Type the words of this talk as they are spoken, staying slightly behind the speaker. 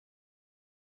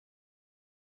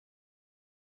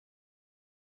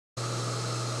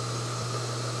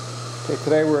Okay,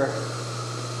 today we're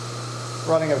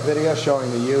running a video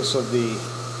showing the use of the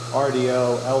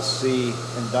RDO LC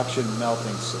induction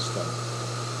melting system.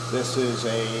 This is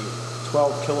a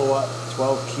 12 kilowatt,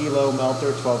 12 kilo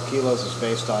melter. 12 kilos is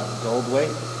based on gold weight.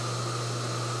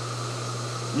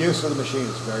 Use of the machine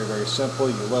is very, very simple.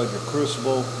 You load your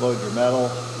crucible, load your metal.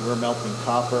 We're melting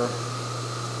copper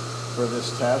for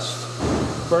this test.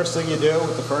 First thing you do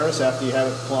with the furnace after you have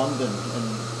it plumbed and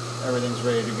everything's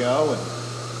ready to go, and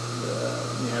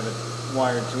you have it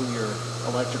wired to your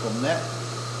electrical net,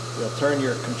 you'll turn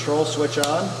your control switch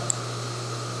on,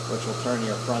 which will turn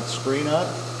your front screen on,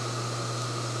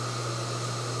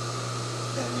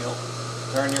 and you'll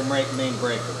turn your main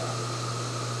breaker on.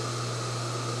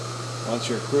 Once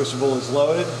your crucible is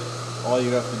loaded, all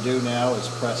you have to do now is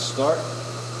press start.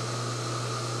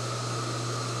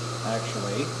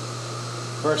 Actually,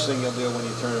 first thing you'll do when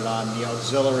you turn it on, the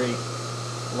auxiliary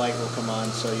light will come on,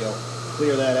 so you'll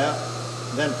clear that out,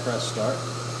 then press start.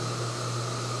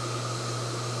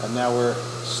 And now we're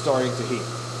starting to heat.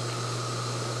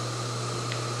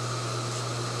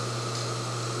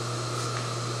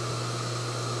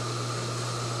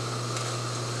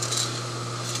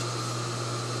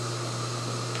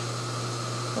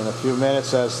 In a few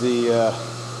minutes, as the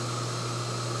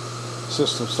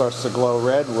system starts to glow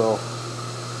red, we'll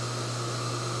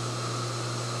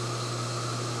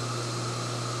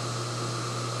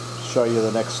show you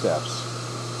the next steps.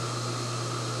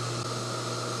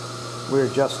 We're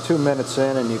just 2 minutes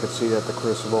in, and you can see that the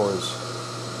crucible is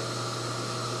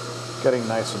getting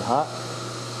nice and hot.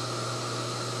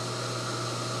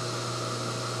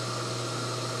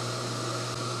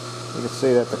 You can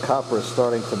see that the copper is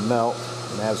starting to melt,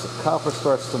 and as the copper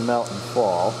starts to melt and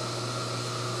fall,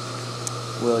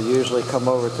 we'll usually come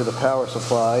over to the power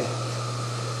supply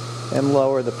and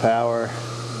lower the power,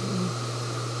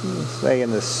 say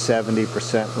in the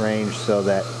 70% range, so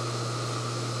that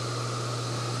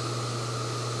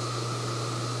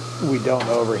we don't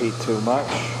overheat too much.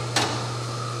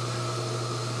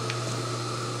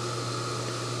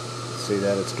 See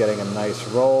that it's getting a nice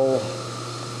roll.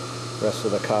 The rest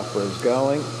of the copper is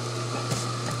going.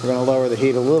 We're going to lower the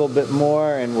heat a little bit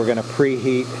more, and we're going to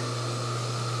preheat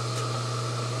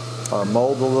our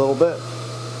mold a little bit.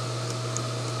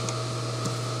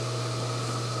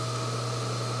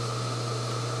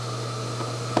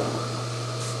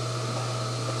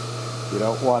 You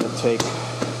don't want to take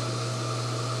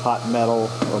hot metal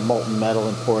or molten metal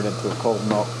and pour it into a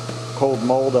cold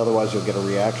mold, otherwise you'll get a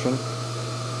reaction.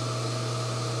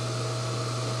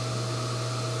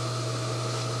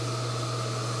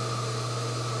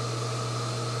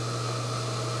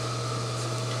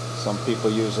 Some people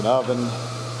use an oven.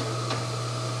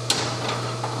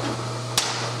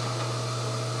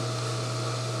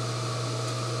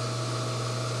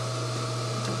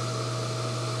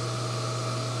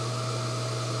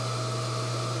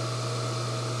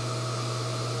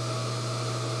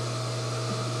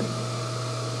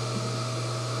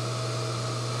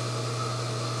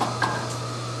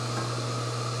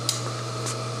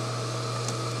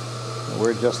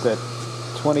 We're just at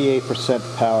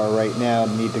 28% power right now,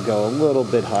 need to go a little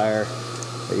bit higher.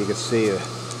 But you can see the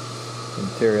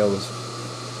material is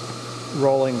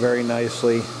rolling very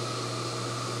nicely.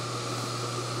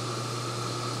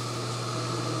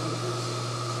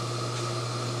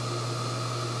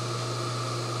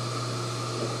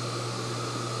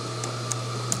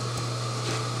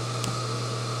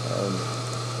 And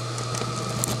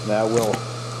now we'll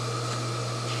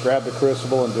grab the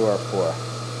crucible and do our pour.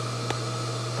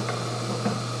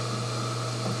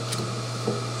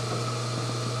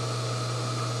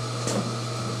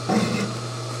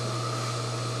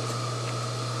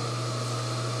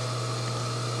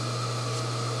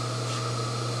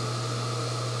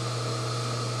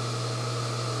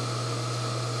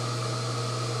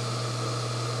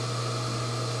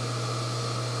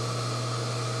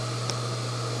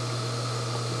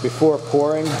 Before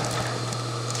pouring,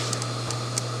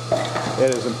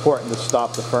 it is important to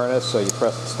stop the furnace, so you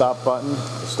press the stop button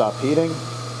to stop heating.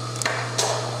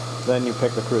 Then you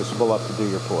pick the crucible up to do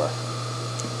your pour.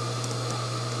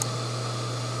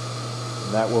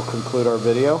 And that will conclude our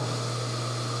video.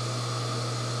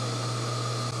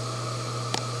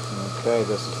 Okay,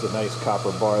 this is the nice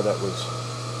copper bar that was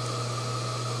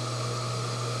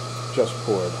just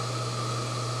poured.